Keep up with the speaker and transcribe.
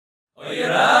Daf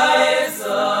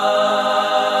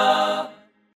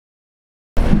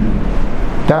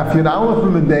Yud Aleph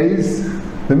from the days.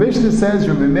 The Mishnah says,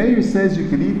 Rabbi Meir says you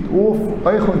could eat all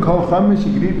Eichel and Kol Chamish.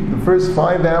 You could eat the first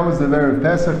 5 hours of Erev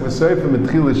Pesach v'Soif from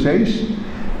Tchila Sheish.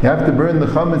 You have to burn the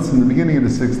chametz in the beginning of the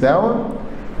 6th hour.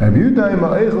 Rabbi Yehuda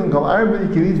Eichel and Kol Arba,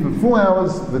 you can eat for 4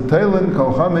 hours v'Teilen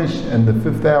Kol Chamish, and the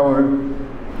 5th hour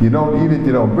you don't eat it,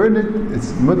 you don't burn it.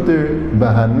 It's mutter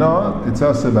b'hana, it's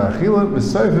also b'achila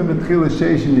v'Soif from Tchila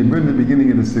Sheish, and you burn the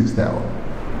beginning of the 6th hour.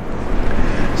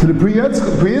 So the Pri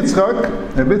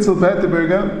Yitzchak, Abitzel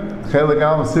Peterberger, Chelik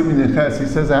Al Simin Yeches, he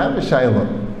says, I have a shayla.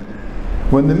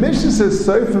 When the Mishnah says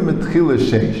Soifim Etchila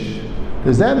Sheish,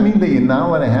 does that mean that you're not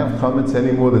allowed to have chametz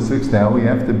anymore the 6th hour? You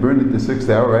have to burn it the 6th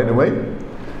hour right away?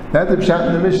 That's the pshat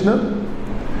in the Mishnah.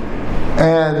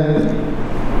 And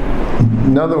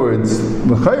in other words,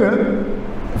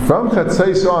 from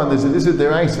Chatzais on, this is the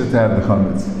Deraisa to have the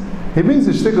chametz. He brings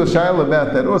a shtickle shayla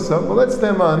about that also, but let's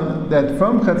stem on that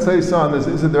from Chatzais on, this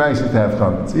is a Deraisa to have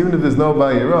chametz. Even if there's no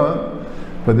Bayirah,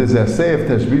 but there's a Seif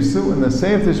Tashbisu, and the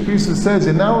Seif Tashbisu says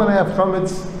you're not allowed to have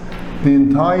chametz the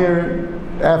entire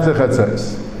after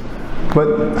Chatzais.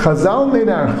 But Chazal made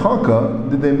our chaka.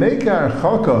 Did they make our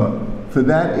chaka for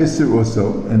that issue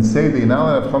also and say that you're not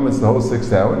allowed to have chametz the whole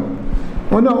 6th hour?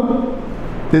 Well, no.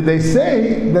 Did they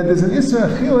say that there's an issue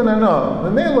achil and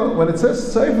anah? When it says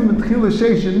Soifim Etchila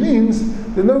Sheish, it means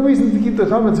there's no reason to keep the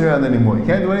chametz around anymore. You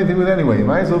can't do anything with it anyway. You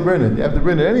might as well burn it. You have to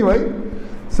burn it anyway.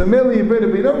 So merely you burn it,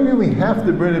 but you don't really have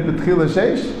to burn it b'tchila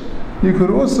sheish. You could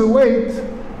also wait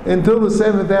until the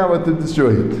 7th hour to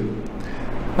destroy it.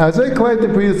 As I collect the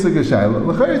Pri Yitzchak Shayla,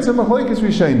 l'chayr it's a machlokes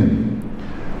rishonim,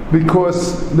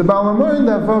 because the Baal HaMaor in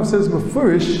that Vav says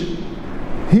befurish,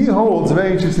 he holds a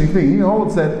very interesting thing. He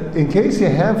holds that in case you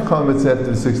have chametz after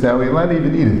the 6th hour, you're allowed to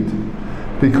even eat it,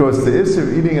 because the issue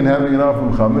of eating and having enough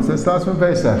from chametz that starts from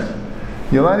Pesach.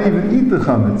 You're allowed to even eat the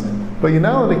chametz, but you're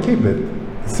not allowed to keep it.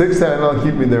 6th hour, you're not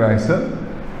keeping the Raisa,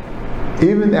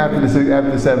 even after the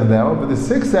 7th hour, but the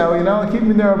 6th hour, you're not keeping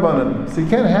the Rabbanan. So you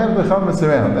can't have the chametz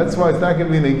around. That's why it's not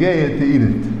going to be negayah to eat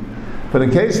it. But in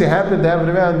case you happen to have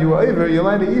it around, you're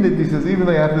allowed to eat it, because even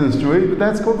though you have to destroy it, but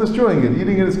that's called destroying it.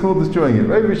 Eating it is called destroying it.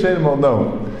 Rabbi Shainim will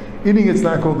know. Eating it's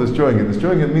not called destroying it.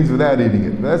 Destroying it means without eating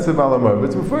it. But that's the Baal HaMaor. But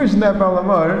it's referred in that Baal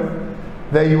HaMaor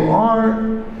that you're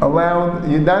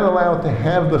not allowed to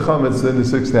have the chametz in the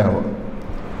 6th hour.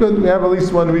 Good, we have at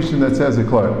least one Rishon that says it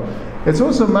clear. It's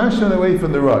also mashon away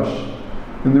from the Rosh.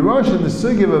 In the Rosh, in the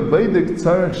Sugya of Beidik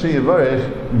Tzarech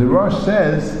Sheyavarech, the Rosh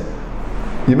says,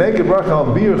 you make a bracha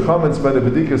al bir chametz by the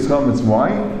Bedikas chametz. Why?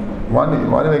 Why do you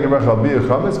make a bracha al bir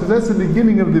chametz? Because that's the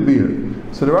beginning of the bir.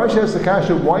 So the Rosh asks the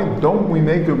kasha, why don't we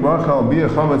make a bracha al bir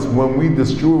chametz when we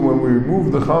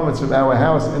remove the chametz from our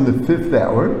house in the 5th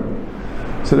hour?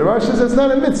 So the Rosh says that's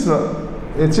not a mitzvah.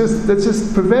 That's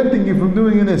just preventing you from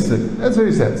doing an isik. That's what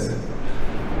he says.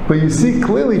 But you see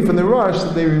clearly from the Rosh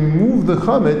that they remove the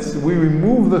chametz. We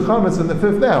remove the chametz in the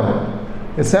 5th hour.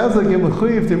 It sounds like you're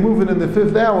mechuyev to move it in the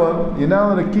 5th hour. You're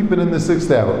not allowed to keep it in the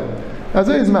 6th hour. That's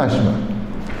what it's mashma.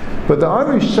 But the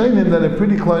Ari Shainim that are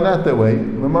pretty clear not that way.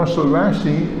 L'mashal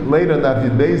Rashi later on that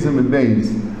Yudbeizim and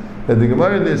Beis, that the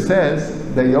Gemara there says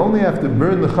that you only have to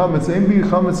burn the chametz. Ein bi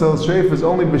chametz al shreif is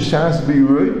only b'shas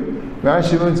b'yurui.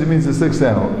 Rashi learns it means the 6th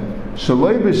hour.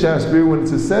 Shaloi b'shas bir, when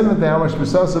it's the 7th hour,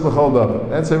 shbesasa b'chol davar.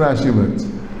 That's how Rashi learns.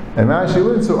 And Rashi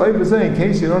learns, so in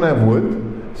case you don't have wood,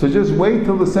 so just wait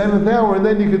till the 7th hour, and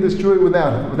then you can destroy it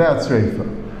without sreifa.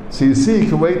 So you see, you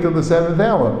can wait till the 7th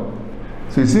hour.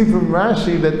 So you see from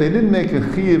Rashi that they didn't make a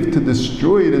chiyuv to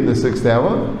destroy it in the 6th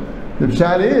hour. The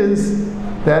pshat is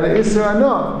that it is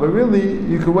not, but really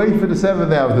you can wait for the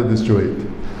 7th hour to destroy it.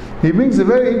 He brings a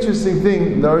very interesting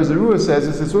thing. The Arizarua says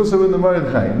this. It's also in the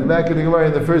Mordechai, in the back of the Gemara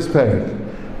in the first parak,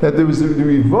 that there was the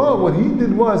Rivah. What he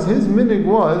did was, his minhag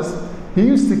was, he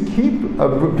used to keep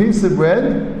a piece of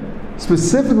bread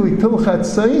specifically till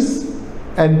Chatzais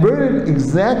and burn it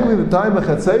exactly the time of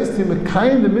Chatzais to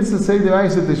mekayim the mitzvah seder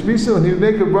Aisha Tishbisha, and he would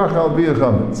make a bracha al biyah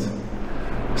chametz.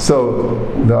 So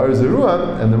the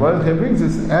Arizarua and the Mordechai brings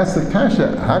this, asks the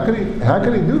kasha, how can he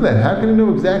do that? How can he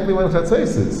know exactly when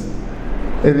Chatzais is?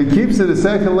 If he keeps it a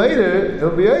second later,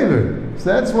 it'll be over. So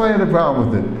that's why I had a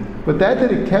problem with it. But that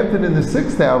he kept it in the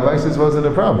 6th hour, Vaisis wasn't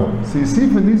a problem. So you see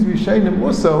from these Rishayim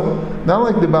also, not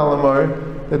like the Baal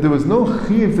HaMaor, that there was no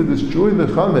chiyuv to destroy the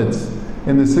chametz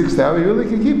in the 6th hour. You really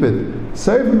can keep it.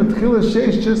 Soifim Etchila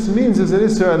Sheish just means as an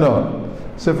Isser Anah.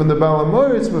 So from the Baal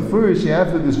HaMaor, it's mefurish, you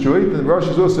have to destroy it, and the Rosh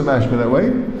is also mashma that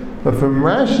way. But from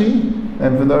Rashi,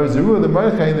 and from the Arizarua, the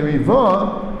Mordechai, and the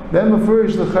Rivah, then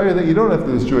mefurish the chayah that you don't have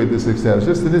to destroy it the 6th hour. It's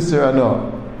just an Isser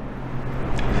Anah.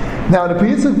 Now the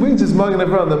Yitzchak brings his Magen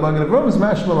Avraham. The Magen Avraham is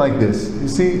mashma like this. You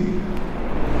see,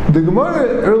 the Gemara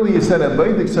earlier said at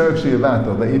Baidik Sarach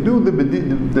Shiavato that you do the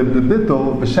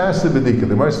bittul b'shas bedika. The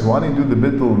Gemara says, why don't you do the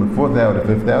bittul in the 4th hour, the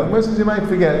 5th hour? The Gemara says you might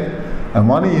forget. And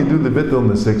why don't you do the bittul in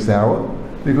the 6th hour?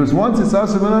 Because once it's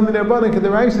also b'nam in Rabbanan,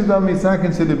 the Raisa dam it's not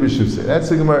considered b'shusay. That's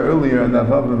the Gemara earlier on the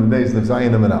Havim days of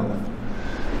Zayin and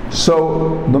Aleph.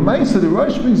 So the Maisa, the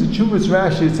Rosh brings the Chuvas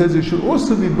Rashi. It says you should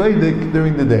also be Baidik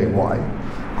during the day. Why?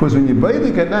 Because when you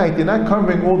Baidik at night, you're not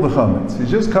covering all the chametz. You're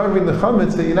just covering the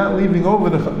chametz that you're not leaving over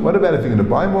the chametz. What about if you're going to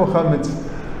buy more chametz?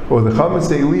 Or the chametz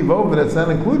that you leave over that's not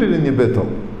included in your bittul?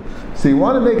 So you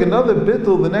want to make another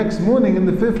bittul the next morning in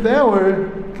the 5th hour,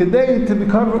 kedei, to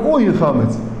cover all your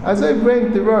chametz. As I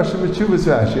bring the Rosh with Chuvas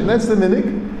Rashi. And that's the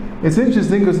minik. It's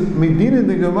interesting because Medina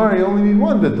the Gemara, you only need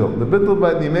one bittul. The bittul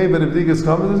by the Yimei but Avdikas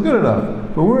chametz is good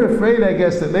enough. But we're afraid, I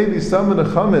guess, that maybe some of the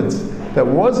chametz that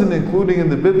wasn't including in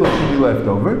the bittul should be left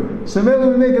over. So maybe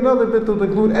we make another bittul to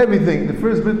include everything. The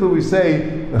first bittul we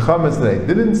say the chametz that I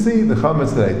didn't see, the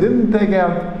chametz that I didn't take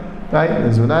out, right?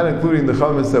 Because we're not including the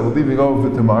chametz that we're leaving over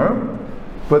for tomorrow.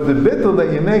 But the bittul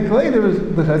that you make later is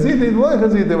the chazita, the loy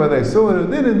chazita, whether I saw it or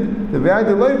didn't, the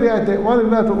v'ayta, loy v'ayta, one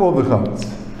of all the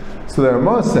chametz. So the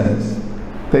Ramah says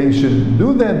that you should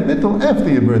do that bittul after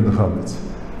you burn the chametz.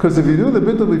 Because if you do the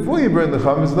bittul before you burn the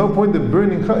chametz, no point in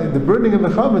burning the burning of the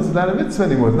chametz is not a mitzvah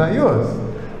anymore, it's not yours.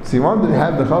 So you want to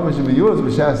have the chametz should be yours,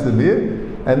 b'shas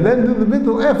tabir, and then do the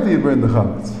bittul after you burn the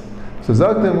chametz. So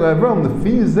Zaktim Avram, the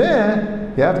fee is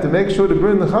there, you have to make sure to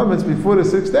burn the chametz before the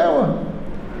 6th hour.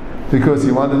 Because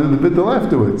you want to do the bittul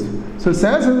afterwards. So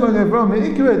says in Avram,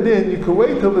 you can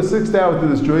wait till the 6th hour to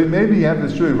destroy it. Maybe you have to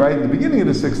destroy it right in the beginning of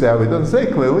the 6th hour. It doesn't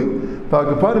say clearly.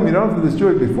 Pagapanim, you don't have to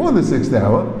destroy it before the 6th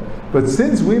hour. But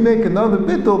since we make another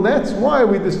bittul, that's why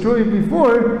we destroy it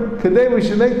before. Today we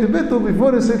should make the bittul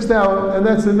before the 6th hour, and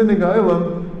that's the minig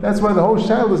ha'ilam. That's why the whole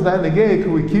shaila is not negay.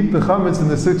 Can we keep the chametz in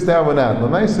the 6th hour or not?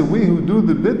 L'maisa, we who do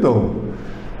the bittul,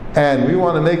 and we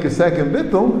want to make a second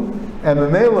bittul, and the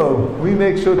melo, we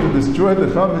make sure to destroy the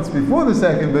chametz before the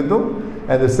second bittul,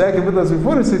 and the second bittul is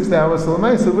before the 6th hour. So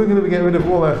l'maisa, we're going to get rid of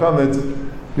all our chametz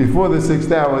before the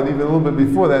 6th hour, and even a little bit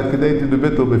before that, today to the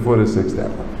bittul before the 6th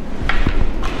hour.